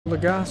The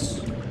gas.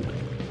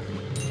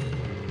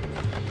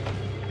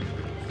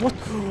 What?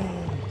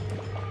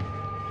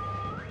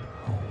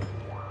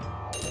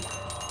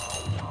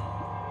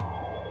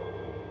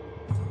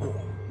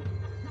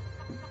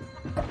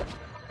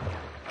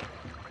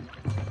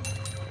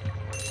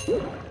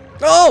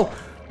 Oh!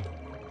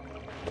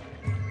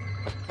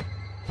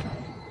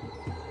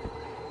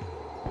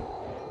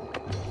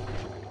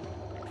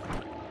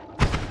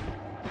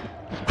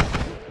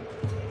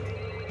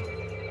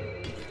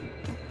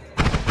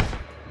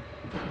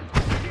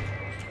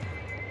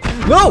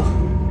 No!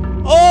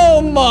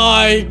 Oh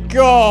my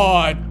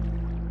god!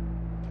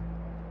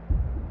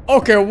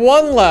 Okay,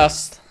 one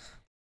last.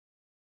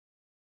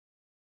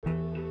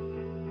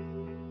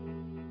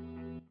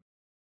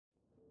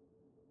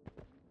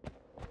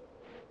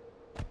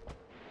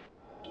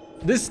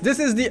 This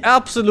is the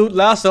absolute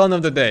last run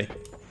of the day.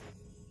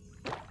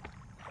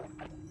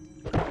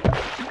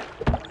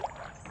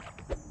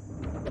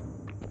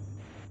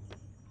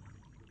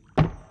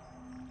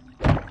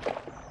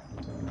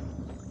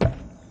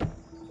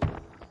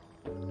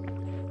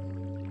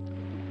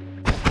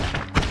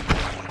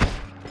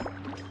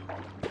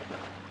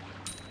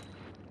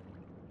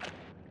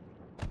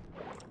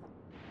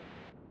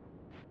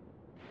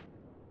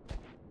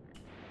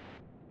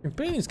 I've been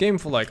playing this game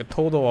for like a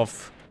total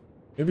of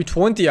maybe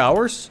 20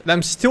 hours, and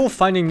I'm still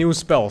finding new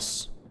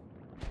spells.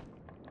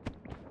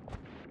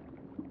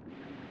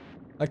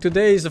 Like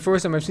today is the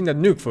first time I've seen that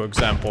nuke, for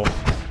example.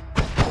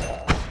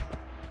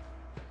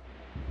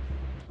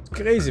 It's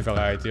crazy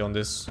variety on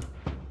this.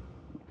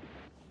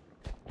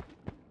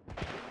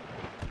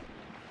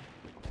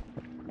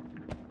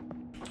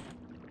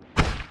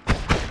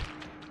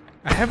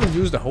 I haven't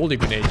used the holy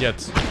grenade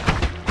yet.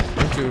 I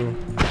want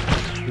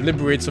to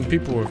liberate some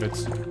people with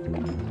it.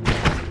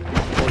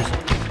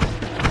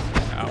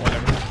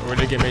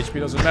 The game HP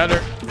doesn't matter.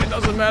 It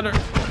doesn't matter.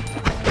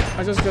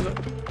 I just gotta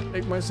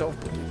make myself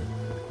believe.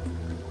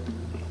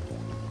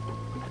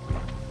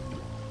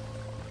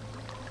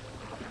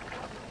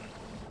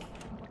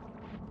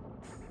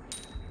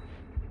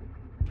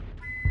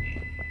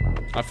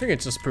 I think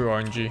it's just pure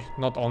RNG,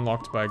 not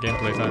unlocked by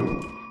gameplay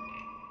time.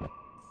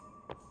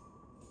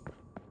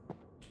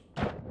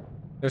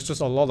 There's just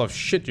a lot of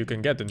shit you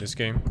can get in this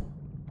game.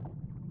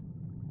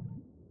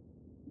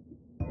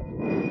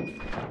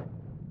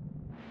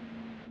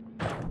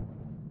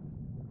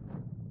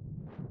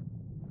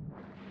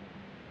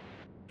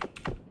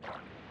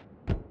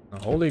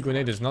 Holy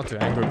grenade is not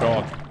to anger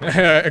God.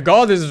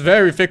 God is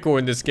very fickle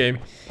in this game.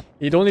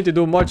 You don't need to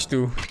do much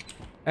to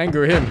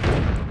anger him.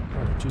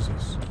 Oh,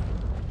 Jesus.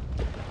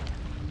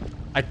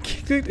 I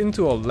kicked it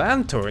into a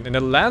lantern and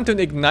the lantern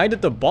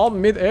ignited the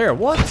bomb mid-air.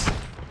 What?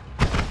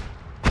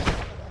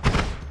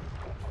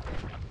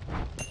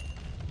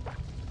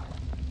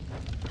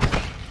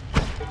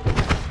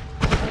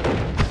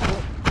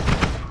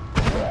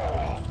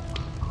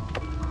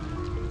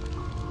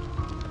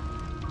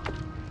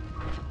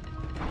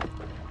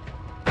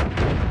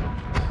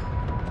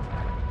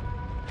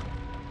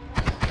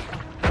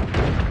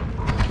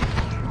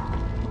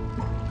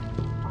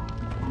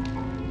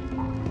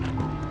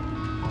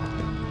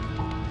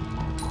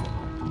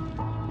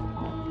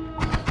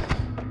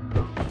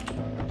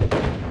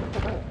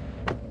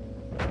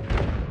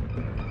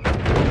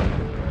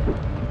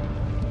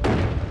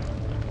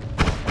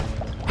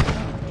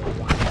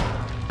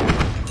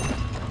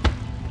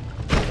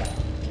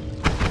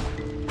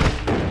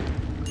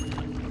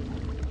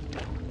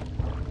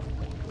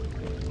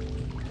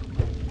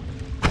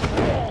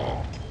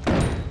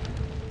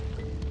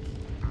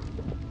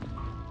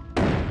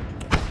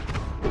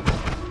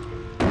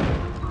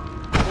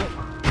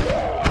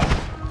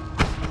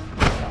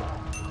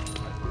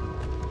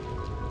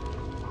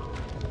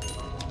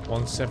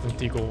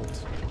 $170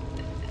 gold.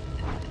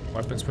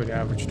 Weapons pretty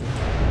average too.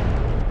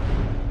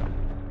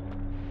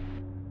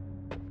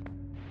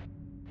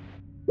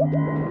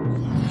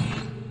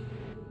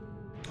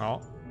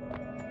 Oh.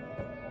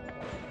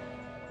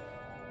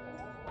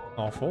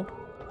 Awful.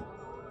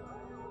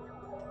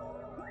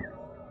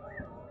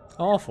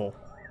 Awful.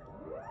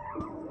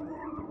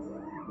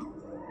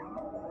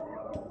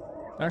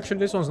 Actually,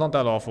 this one's not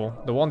that awful.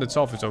 The one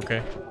itself is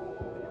okay.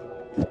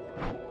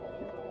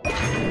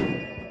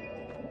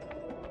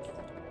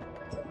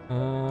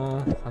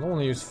 I don't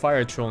want to use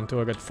fire troll until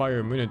I get fire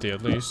immunity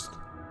at least.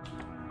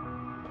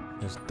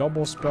 There's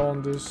double spell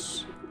on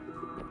this.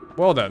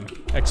 Well then,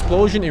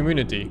 explosion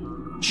immunity.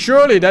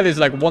 Surely that is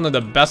like one of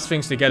the best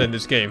things to get in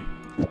this game.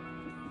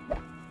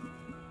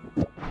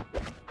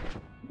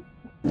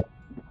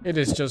 It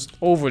is just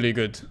overly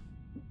good.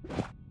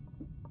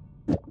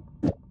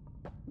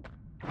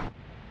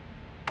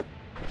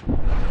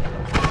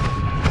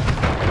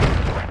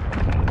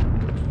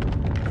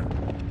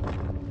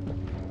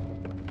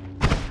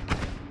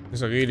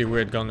 It's a really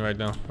weird gun right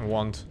now. I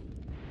want.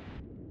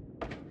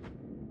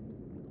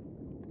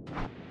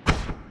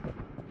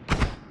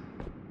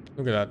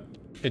 Look at that.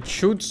 It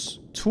shoots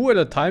 2 at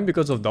a time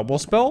because of double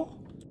spell.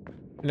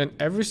 And then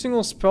every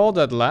single spell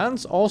that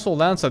lands also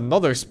lands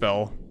another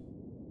spell.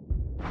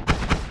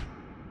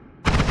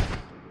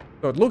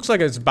 So it looks like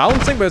it's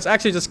bouncing, but it's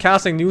actually just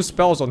casting new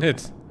spells on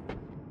hit.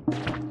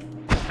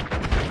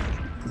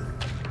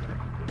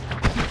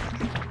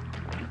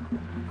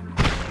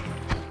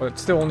 But it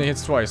still only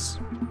hits twice.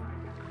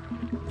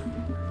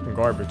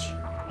 Garbage.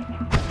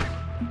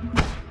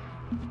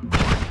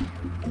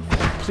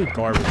 Complete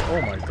garbage.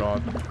 Oh my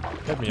god.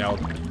 Get me out.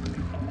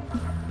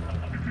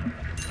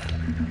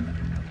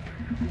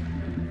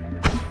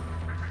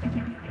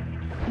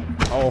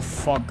 Oh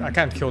fuck, I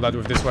can't kill that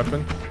with this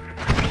weapon.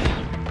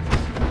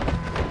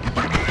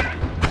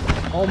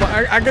 Oh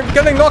my, I'm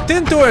getting knocked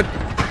into it!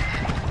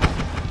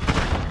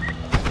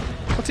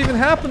 What's even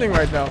happening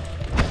right now?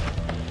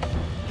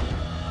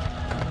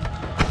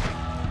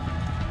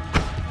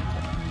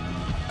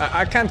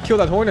 I can't kill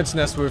that hornet's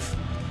nest with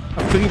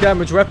a 3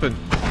 damage weapon.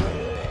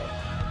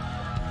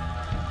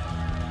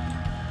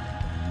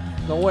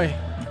 No way.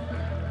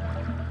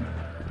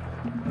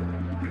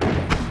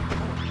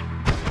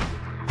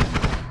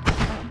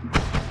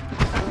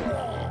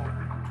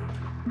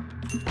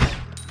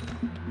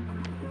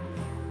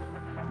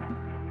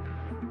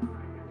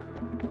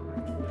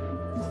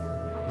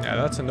 Yeah,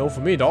 that's a no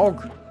for me,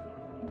 dog.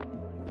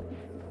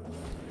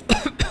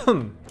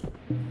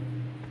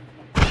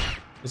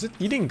 Is it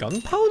eating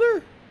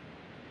gunpowder?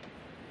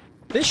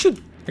 They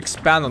should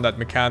expand on that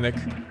mechanic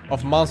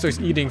of monsters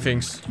eating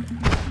things.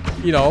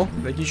 You know,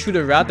 like you shoot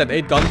a rat that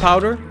ate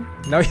gunpowder.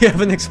 Now you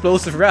have an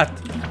explosive rat.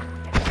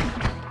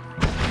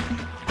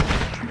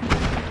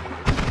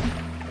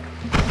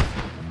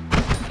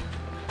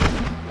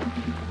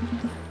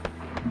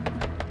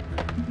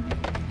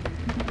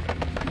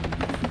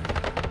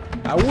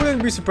 I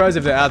wouldn't be surprised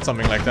if they add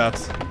something like that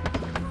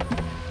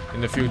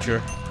in the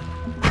future.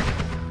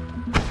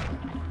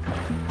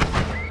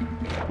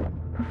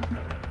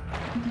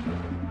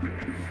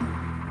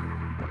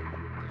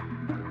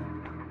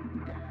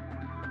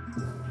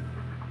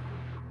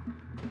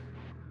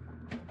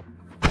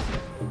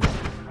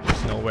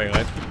 There's no way,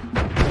 right?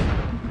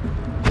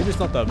 Maybe it's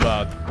not that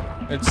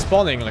bad. It's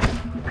spawning like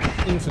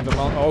infinite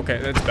amount. Oh, okay,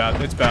 it's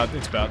bad. It's bad.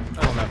 It's bad.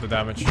 I don't have the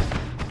damage.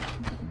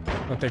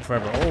 It'll take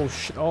forever. Oh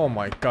shit. Oh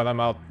my god,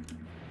 I'm out.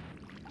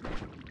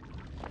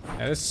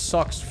 Yeah, this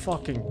sucks.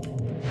 Fucking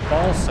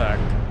ballsack.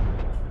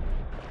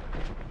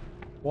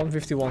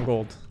 151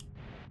 gold.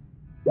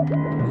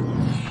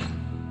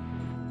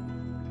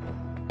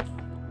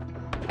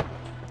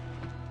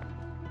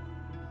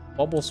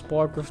 Bubble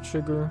spark with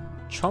trigger.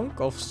 Chunk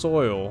of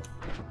soil.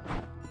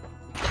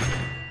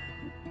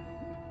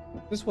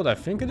 Is this what I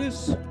think it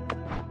is?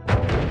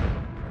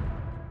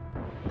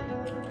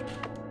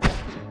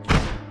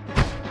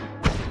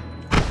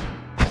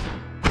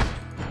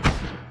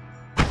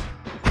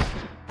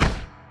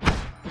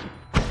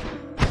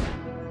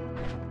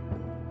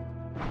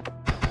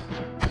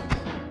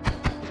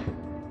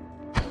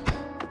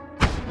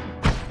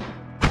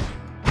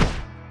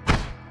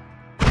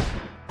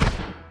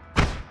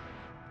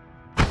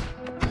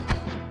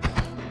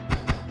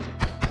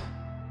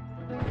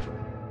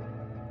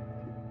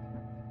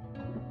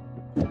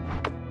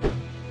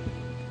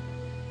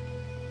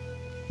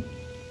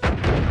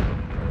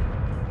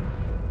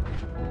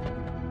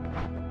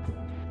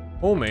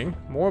 Homing,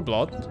 more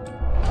blood.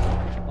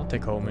 I'll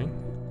take homing.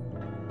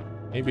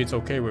 Maybe it's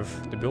okay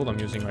with the build I'm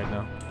using right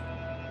now.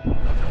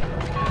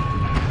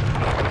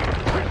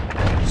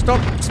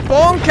 Stop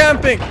spawn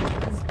camping!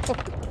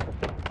 Fuck.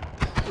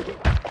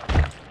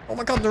 Oh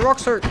my god, the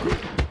rocks hurt.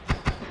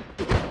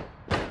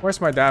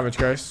 Where's my damage,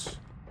 guys?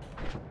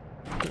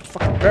 I'll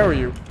fucking bury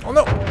you. Oh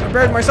no, I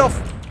buried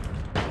myself.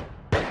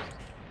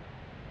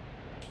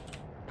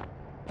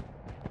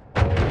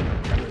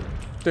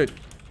 Dude,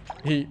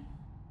 he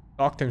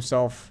knocked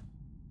himself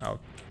out.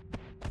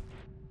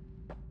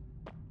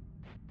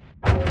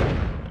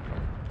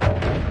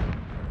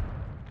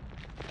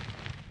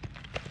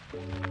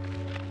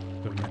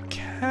 The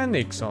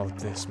mechanics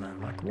of this,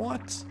 man, like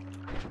what?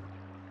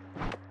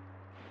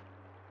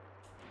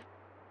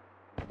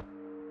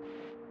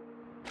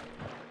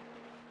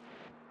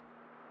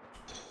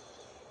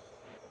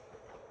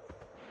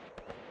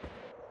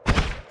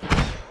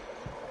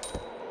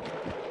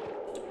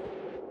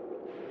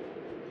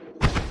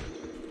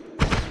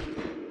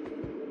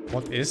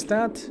 What is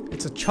that?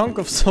 It's a chunk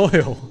of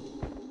soil.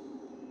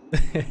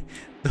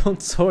 Don't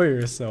soil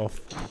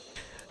yourself.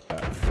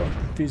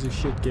 Fucking piece of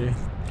shit game.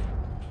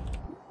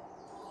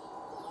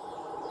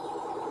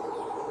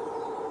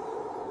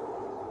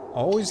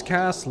 Always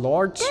cast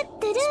large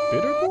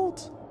spitter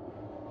bolt?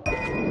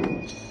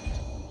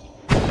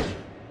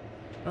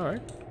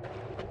 Alright.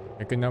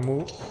 I can now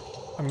move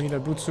Amida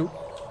Butsu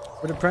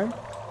with a prank.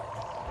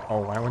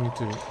 Oh, I need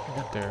to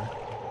get there.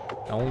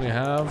 I only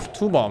have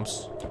 2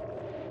 bombs.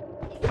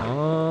 I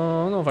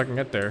don't know if I can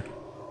get there.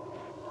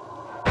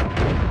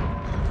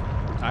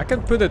 I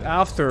can put it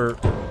after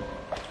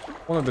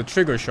one of the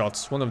trigger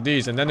shots, one of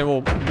these, and then it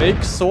will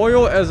make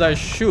soil as I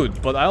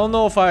shoot, but I don't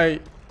know if I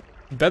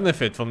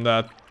benefit from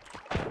that.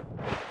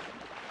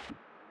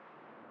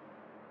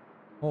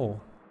 Oh,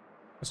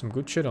 there's some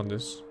good shit on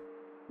this.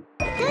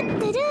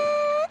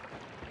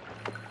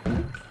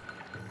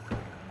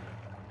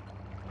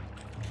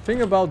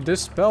 Thing about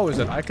this spell is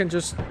that I can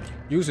just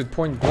use it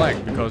point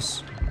blank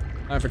because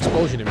I have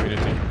explosion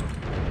immunity.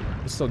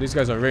 But still, these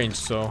guys are ranged,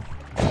 so...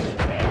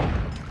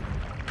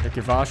 Thank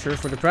you, Vasher,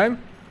 for the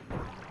prime.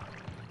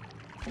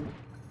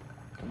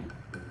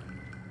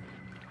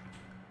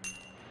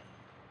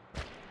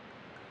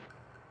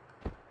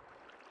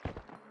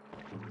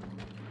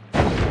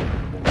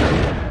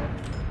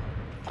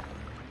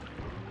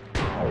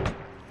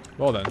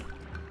 Well then.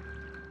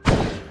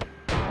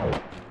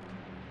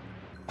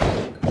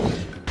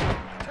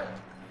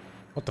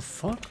 What the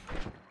fuck?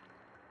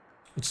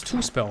 It's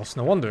 2 spells,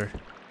 no wonder.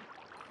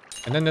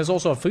 And then there's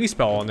also a 3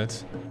 spell on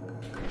it.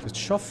 Is it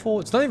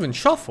shuffle? It's not even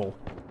shuffle.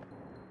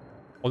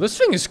 Well, this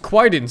thing is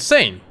quite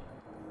insane.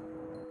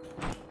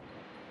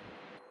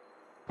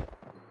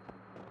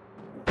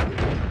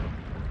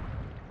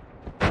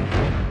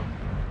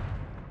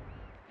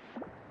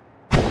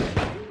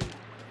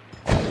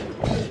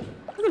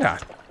 Look at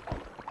that.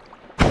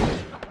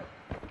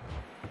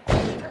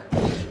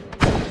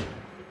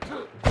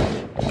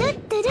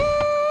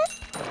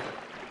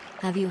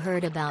 Have you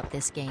heard about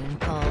this game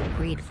called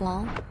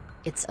Greedfall?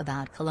 It's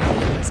about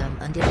colonialism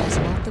and it has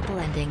multiple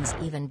endings,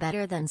 even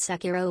better than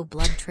Sekiro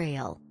Blood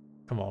Trail.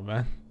 Come on,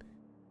 man.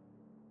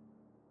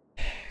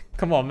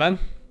 Come on, man.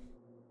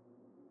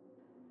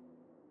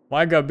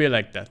 Why gotta be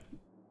like that?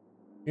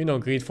 You know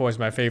Greedfall is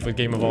my favorite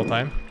game of all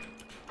time.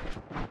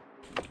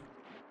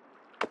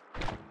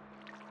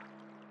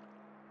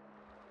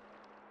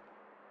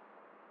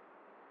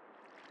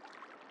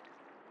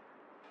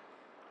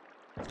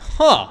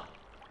 Huh.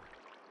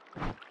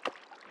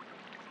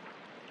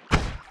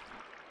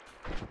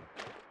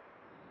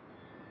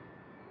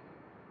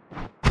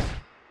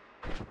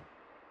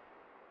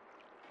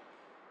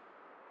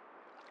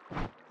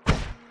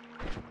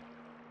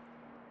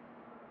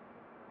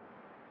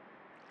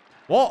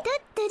 What?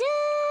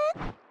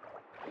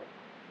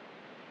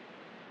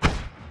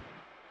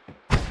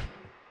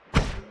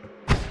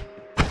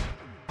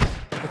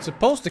 It's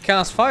supposed to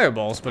cast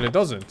fireballs, but it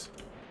doesn't.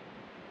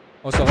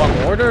 Oh, it's the wrong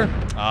order?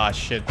 Ah,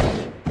 shit.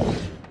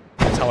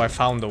 That's how I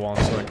found the one,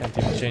 so I can't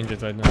even change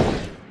it right now.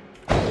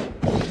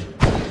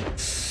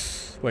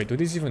 Wait, do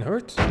these even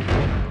hurt?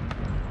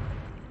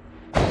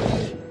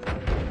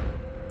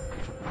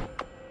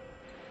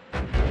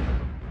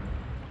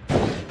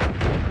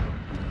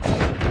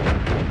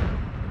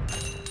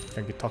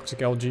 Thank you, Toxic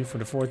LG, for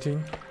the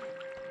 14.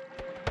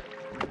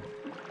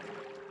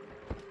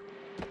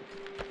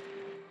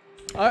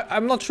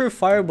 I'm not sure if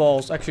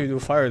fireballs actually do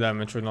fire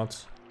damage or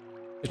not.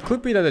 It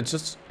could be that it's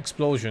just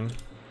explosion.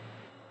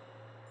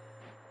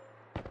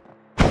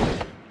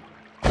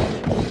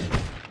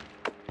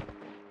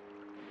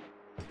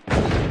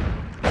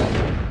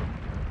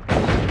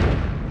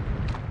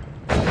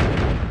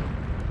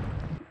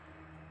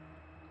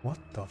 What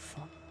the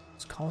fuck?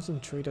 It's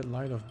concentrated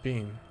light of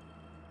being.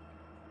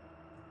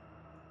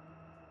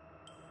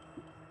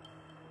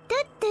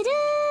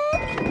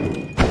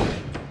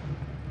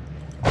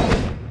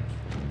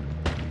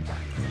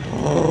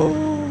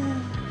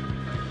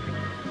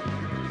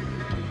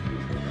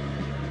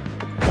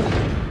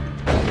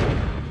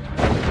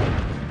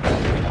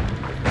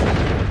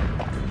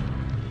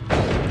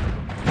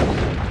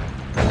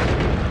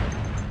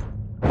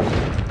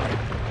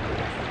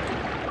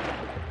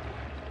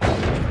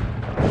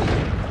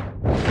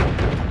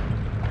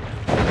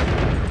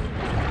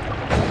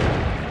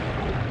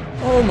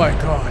 Oh my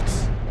god.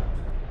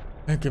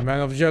 Thank you,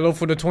 Man of Yellow,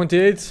 for the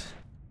 28.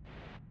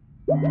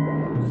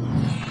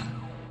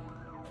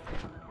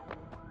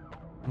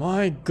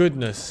 My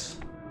goodness.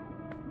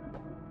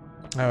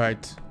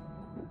 Alright.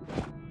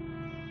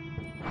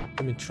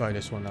 Let me try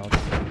this one out.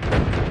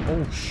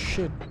 Oh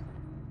shit.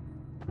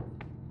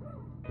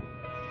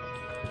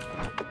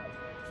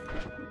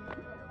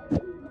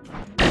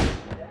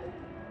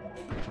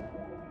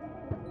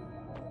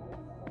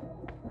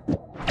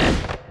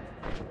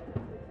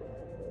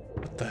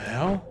 What the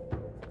hell?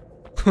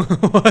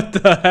 What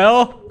the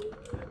hell?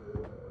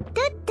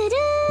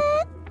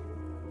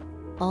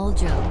 All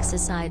jokes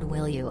aside,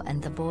 will you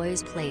and the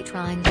boys play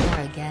Trying More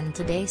again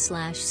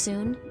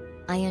today/soon?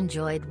 I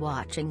enjoyed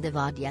watching the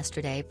VOD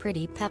yesterday.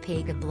 Pretty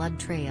peppy. Blood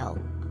Trail.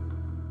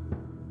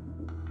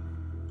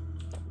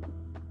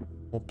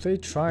 We'll play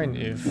Trine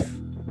if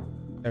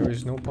there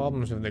is no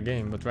problems with the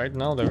game, but right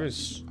now there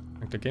is.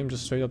 Like, the game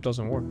just straight up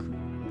doesn't work.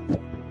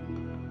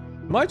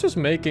 Am I just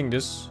making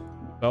this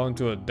spell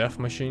into a death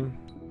machine?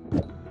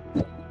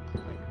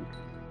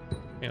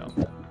 You know.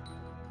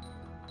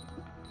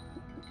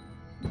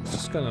 It's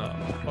just gonna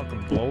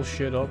fucking blow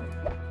shit up.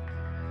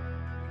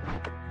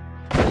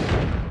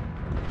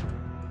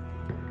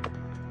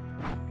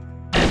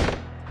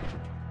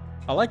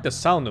 I like the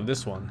sound of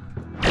this one.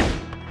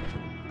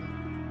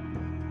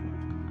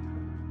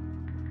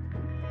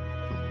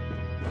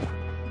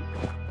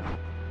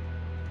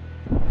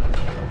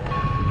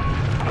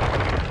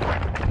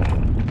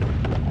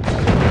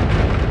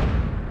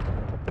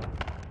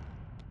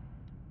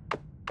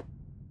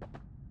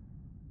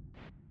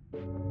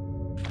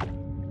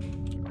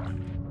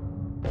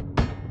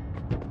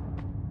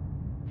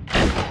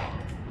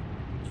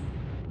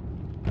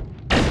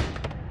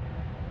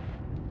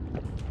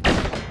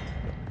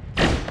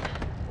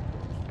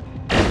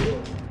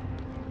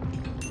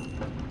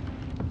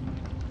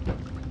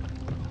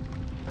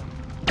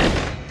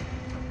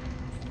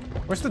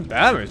 Where's the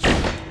damage?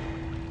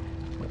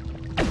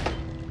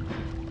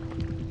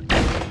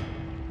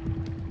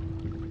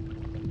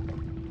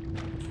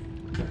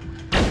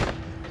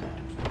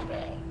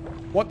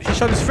 What? He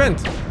shot his friend.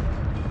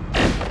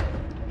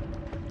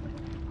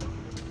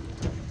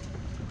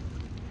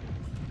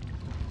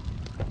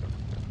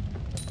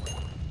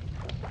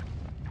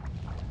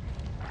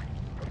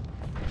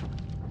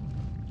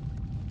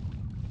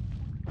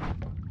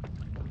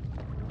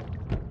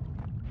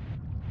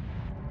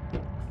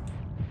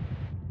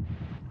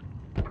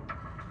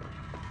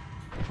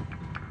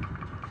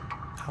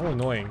 How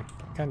annoying.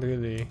 Can't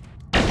really...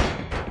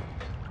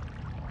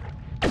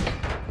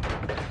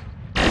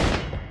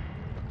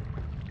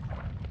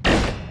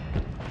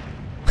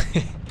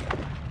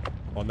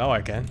 Well, now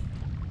I can.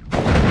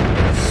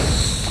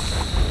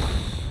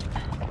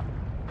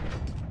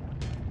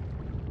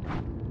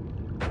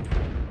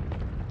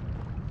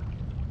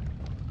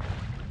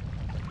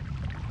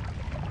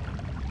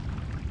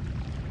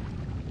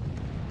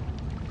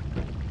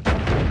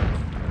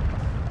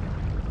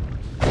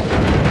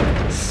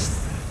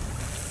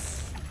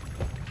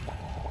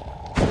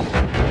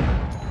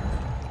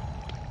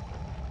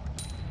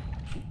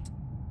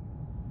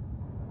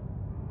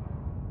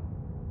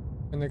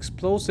 An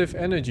explosive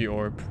energy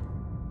orb.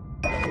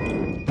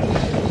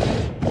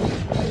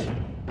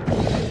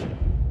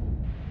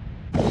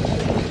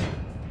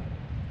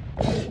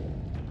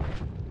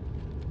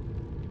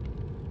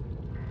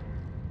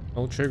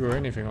 No trigger or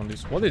anything on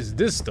this. What is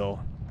this though?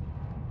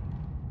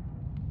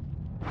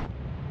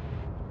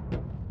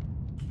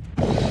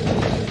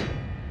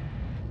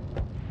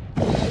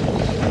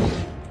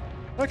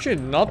 Actually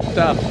not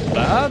that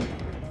bad.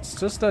 It's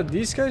just that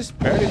these guys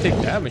barely take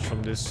damage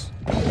from this.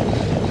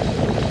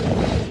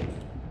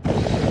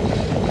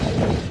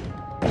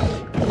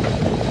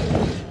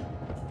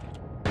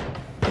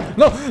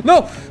 No!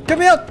 No! Get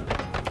me out!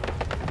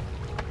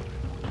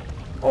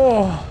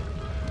 Oh!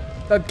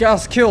 That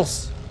gas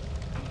kills.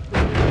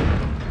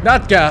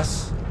 That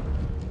gas.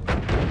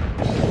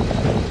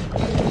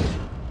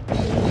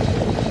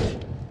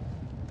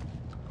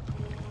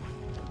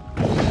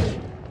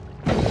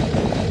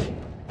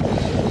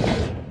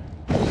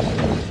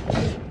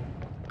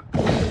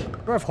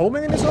 Do I have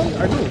homing in this one?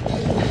 I do.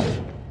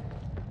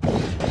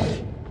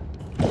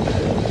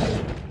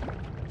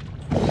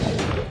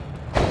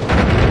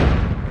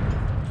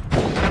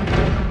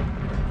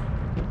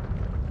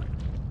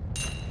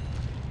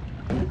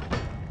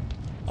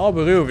 I'll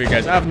be real with you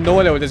guys, I have no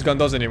idea what this gun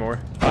does anymore.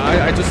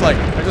 I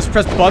just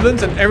press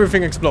buttons and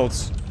everything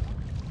explodes.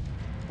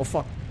 Oh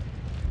fuck.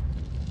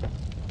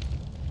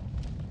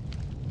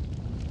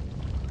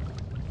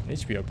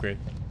 HP upgrade.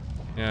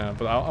 Yeah,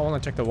 but I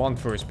want to check the one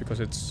first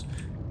because it's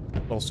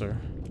closer.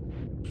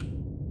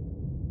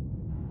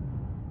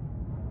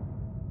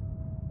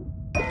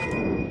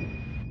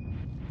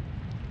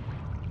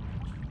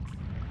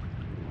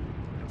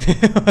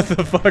 What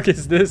the fuck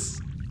is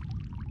this?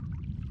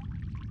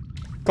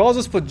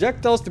 Causes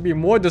projectiles to be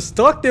more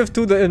destructive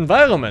to the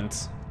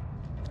environment.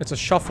 It's a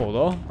shuffle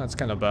though, that's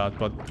kind of bad,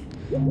 but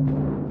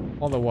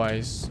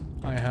otherwise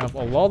I have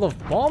a lot of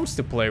bombs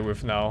to play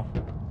with now.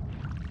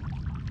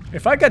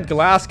 If I get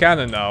glass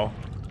cannon now,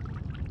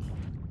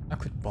 I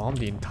could bomb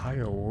the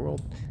entire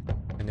world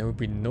and there would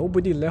be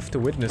nobody left to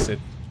witness it.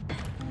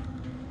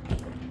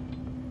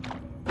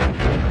 Not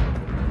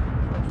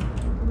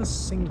a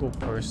single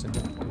person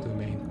in the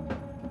main.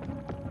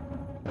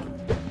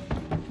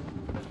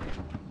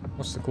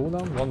 What's the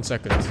cooldown? 1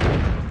 second.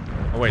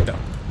 Oh wait, that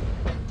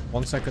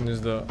 1 second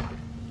is the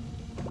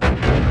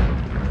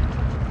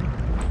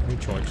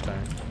recharge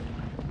time.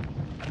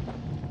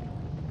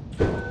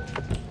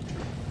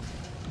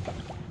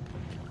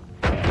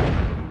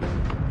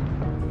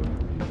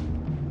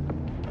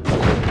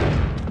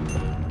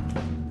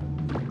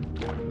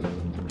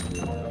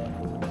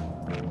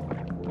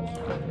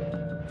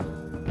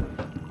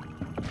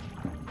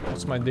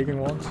 What's my digging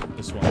wand?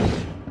 This one.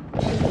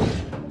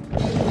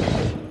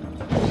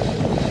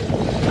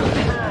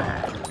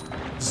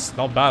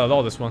 Not bad at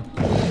all, this one.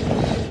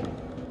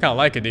 Kinda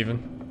like it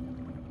even.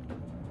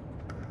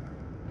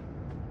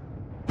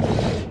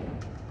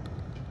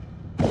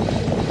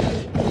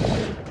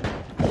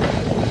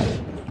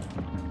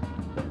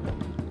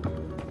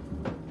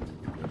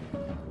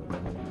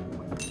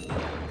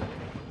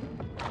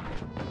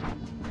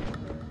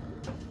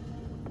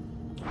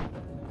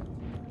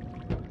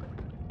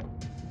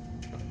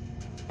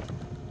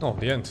 Oh,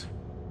 the end.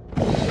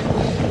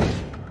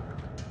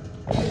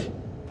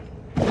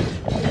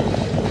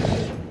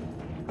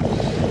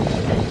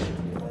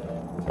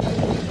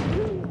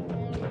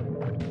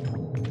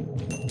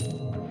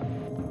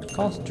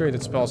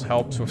 Concentrated spells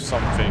helps with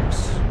some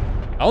things.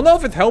 I don't know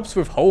if it helps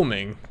with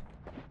homing.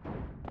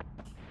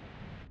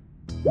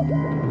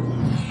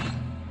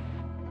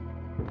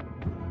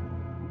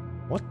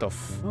 What the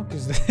fuck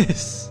is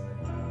this?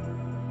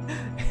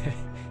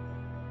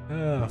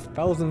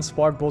 1,000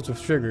 spark bolts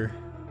with trigger.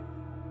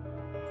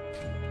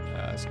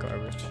 That's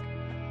garbage.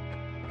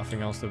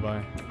 Nothing else to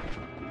buy.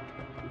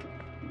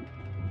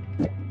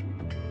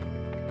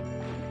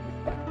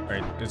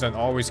 Alright, Is that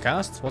always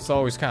cast? What's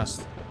always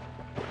cast?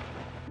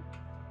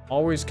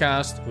 Always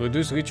cast,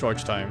 reduce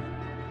recharge time.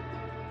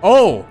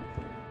 Oh!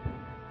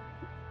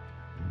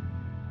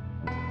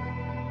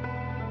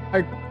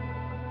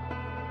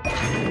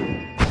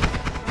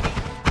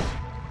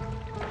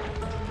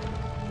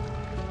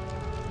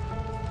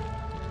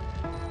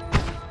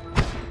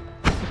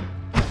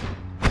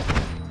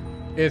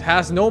 It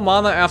has no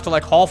mana after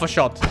like half a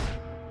shot.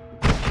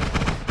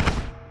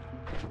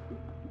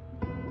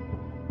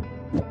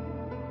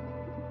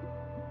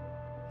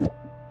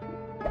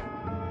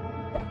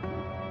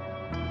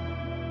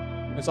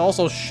 It's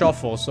also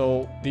shuffle,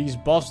 so these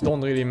buffs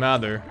don't really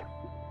matter.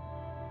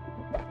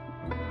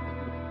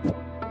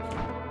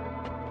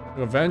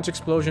 Revenge,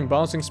 explosion,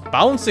 bouncing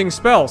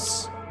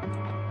spells.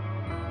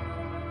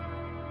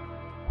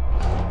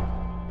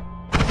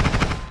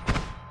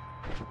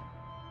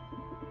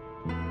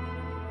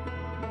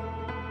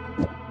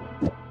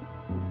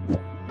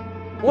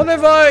 What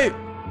have I?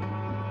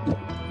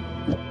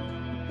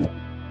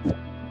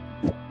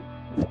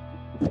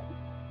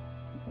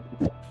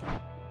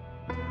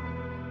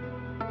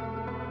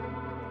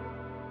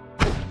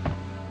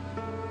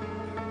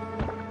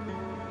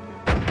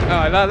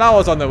 That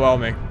was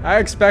underwhelming. I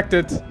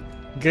expected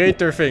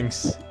greater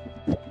things.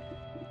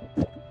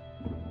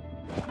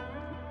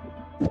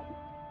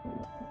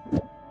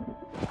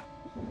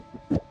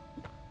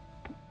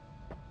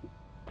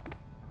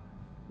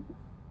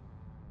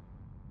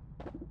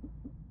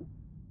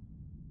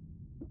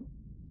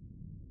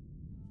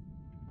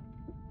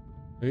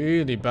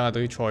 Really bad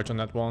recharge on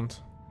that wand.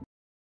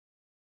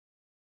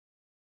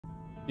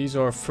 These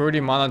are 30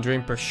 mana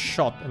drain per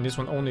shot, and this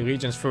one only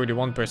regens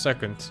 31 per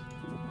second.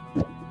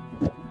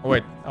 Oh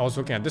wait, I was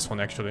looking at this one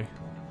actually.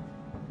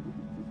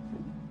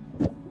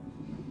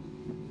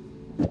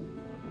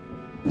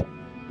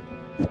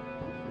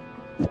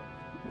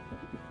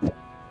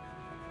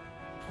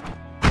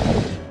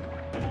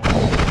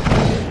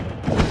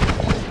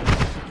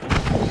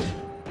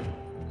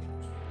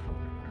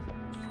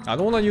 I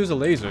don't want to use the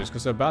lasers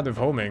because they're bad with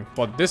homing,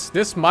 but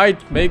this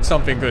might make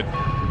something good.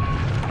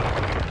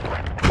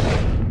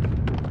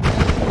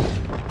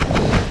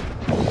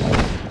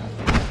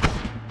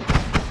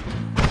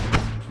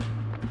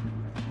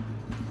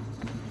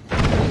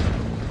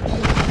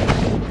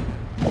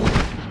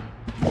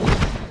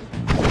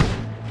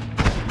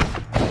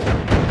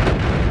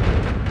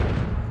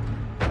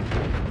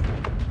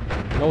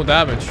 No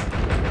damage.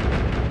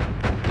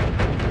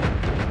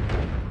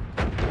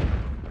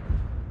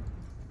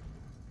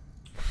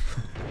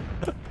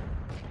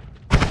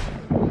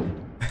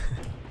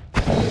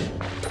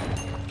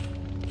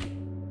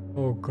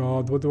 Oh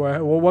god,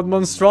 what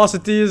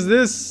monstrosity is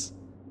this?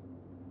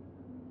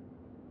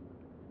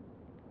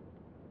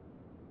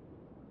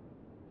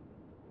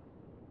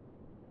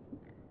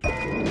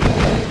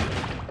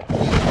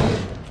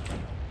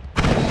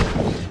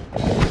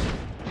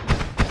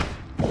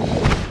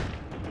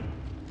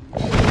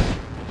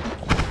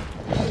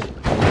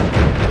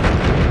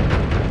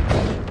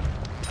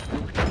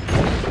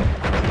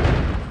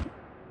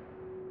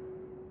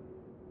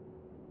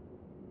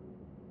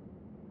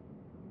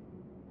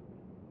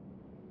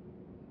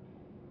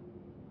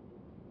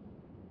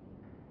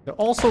 They're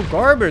also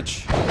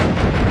garbage.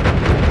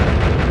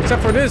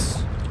 Except for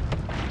this.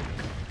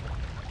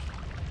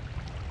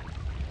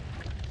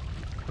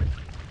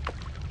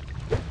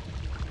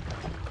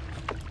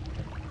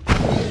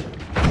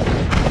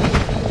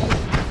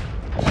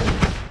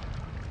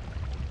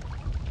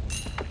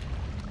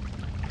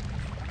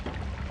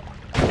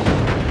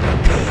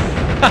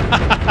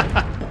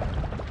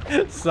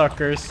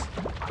 Suckers.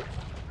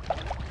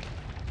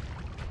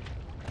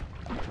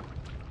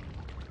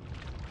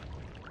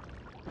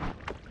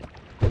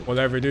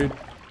 Whatever, dude.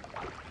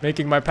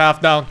 Making my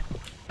path down.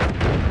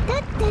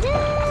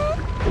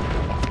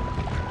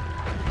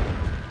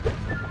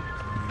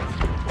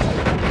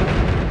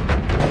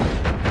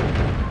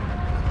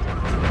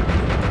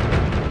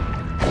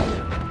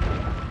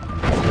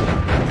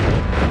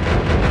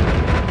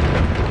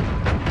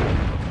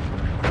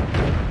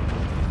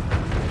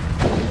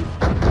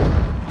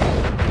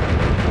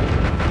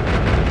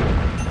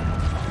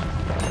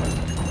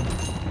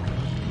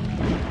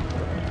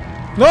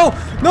 No!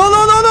 No,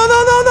 no, no, no, no,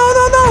 no, no,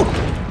 no, no!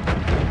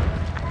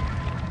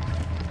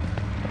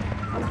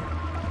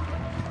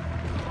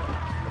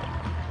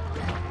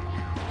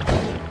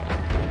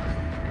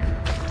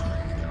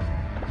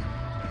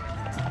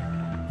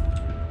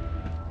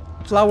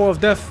 Flower of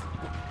Death.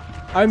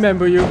 I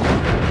remember you.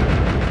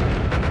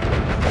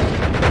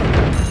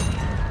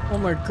 Oh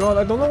my god,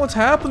 I don't know what's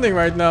happening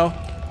right now.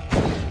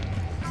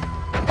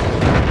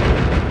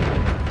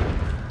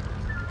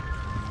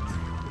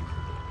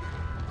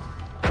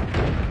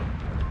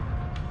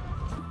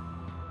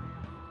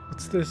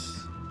 What's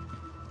this?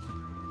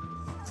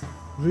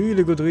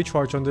 Really good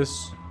recharge on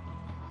this.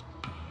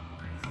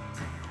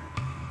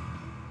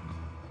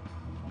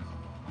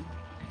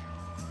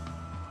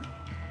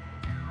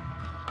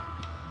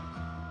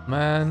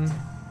 Man,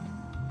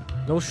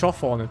 no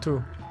shuffle on it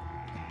too.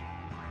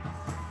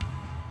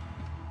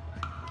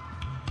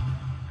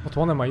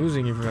 What one am I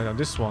using even right now?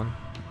 This one.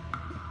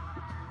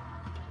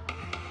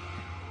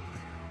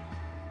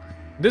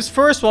 This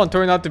first one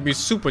turned out to be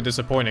super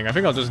disappointing. I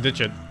think I'll just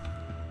ditch it.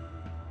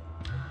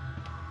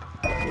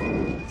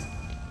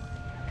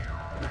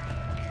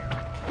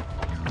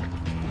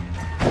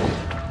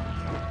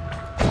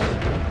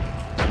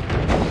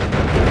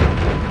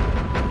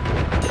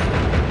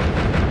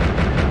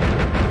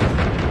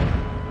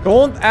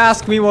 Don't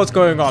ask me what's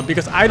going on,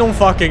 because I don't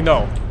fucking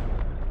know.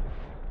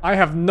 I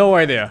have no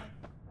idea.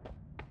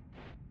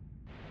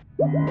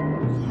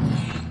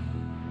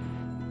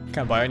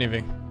 Can't buy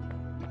anything.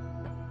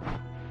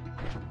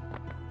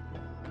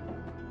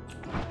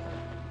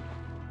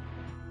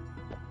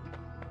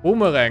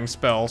 Boomerang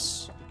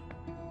spells.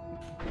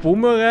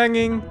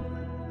 Boomeranging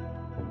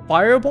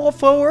fireball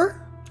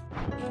thrower?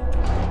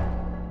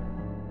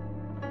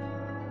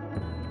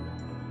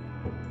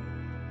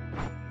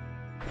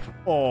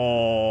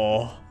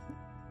 Oh.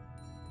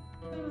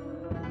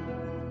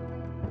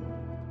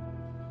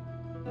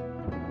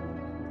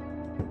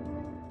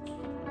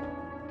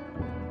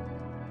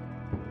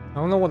 I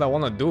don't know what I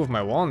want to do with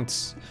my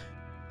wands.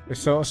 There's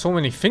so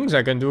many things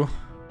I can do.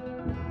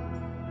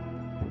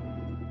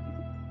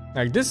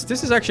 Like this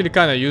is actually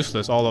kind of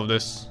useless, all of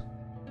this.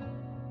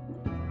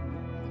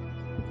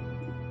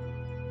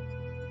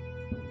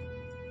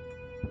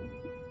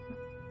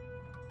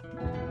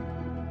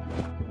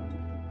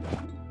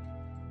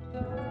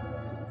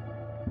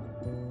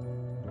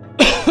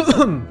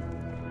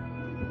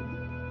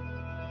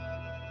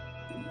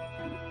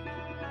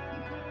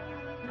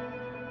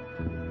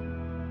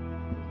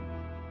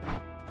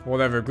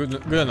 Whatever,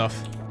 good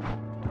enough.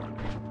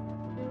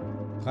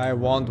 Try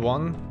wand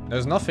 1.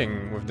 There's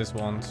nothing with this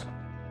wand.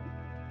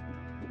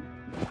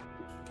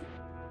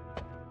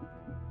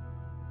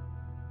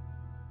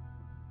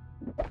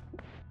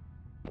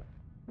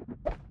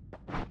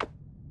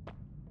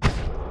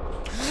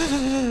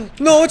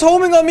 No, it's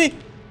homing on me!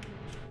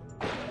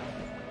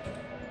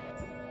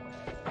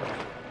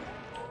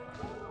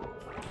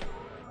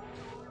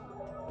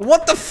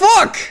 What the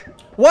fuck?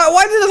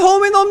 Why did it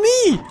home in on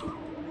me?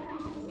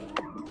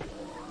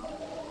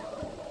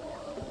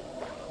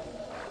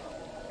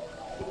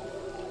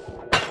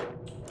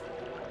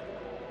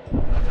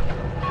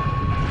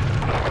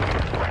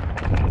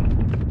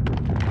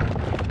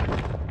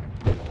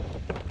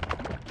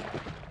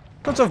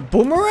 What's a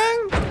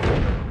boomerang?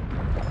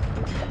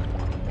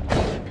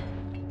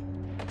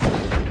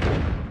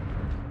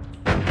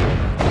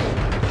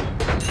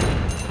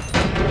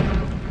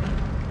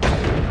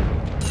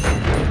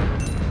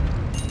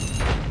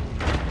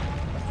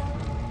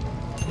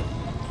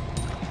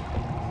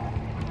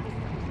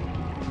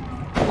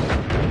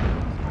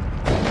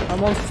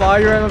 I'm on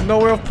fire and I have no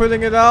way of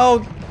putting it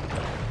out.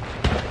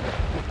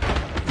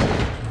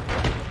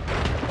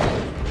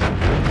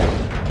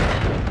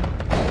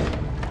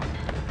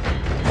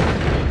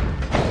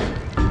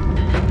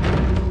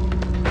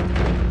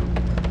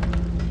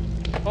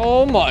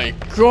 Oh my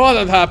god,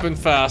 that happened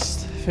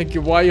fast. Thank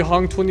you. Why you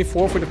hung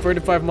 24 for the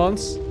 35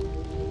 months?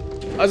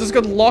 I just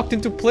got locked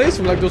into place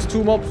from like those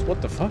two mobs.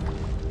 What the fuck?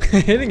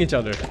 Hitting each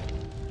other.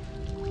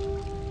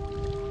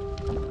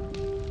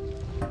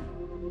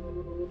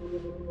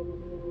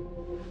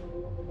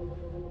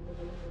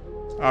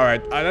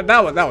 Alright,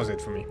 that was it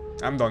for me.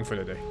 I'm done for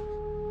the day.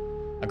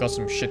 I got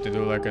some shit to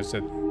do, like I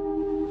said.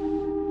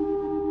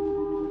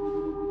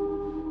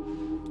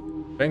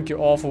 Thank you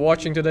all for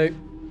watching today.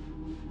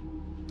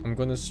 I'm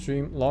gonna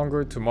stream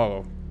longer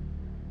tomorrow.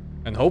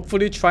 And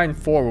hopefully Trine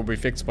 4 will be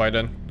fixed by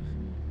then.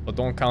 But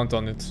don't count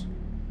on it.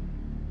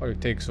 Probably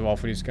takes a while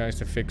for these guys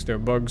to fix their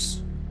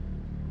bugs.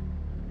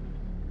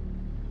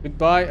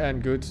 Goodbye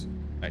and good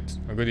night.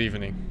 Or good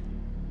evening.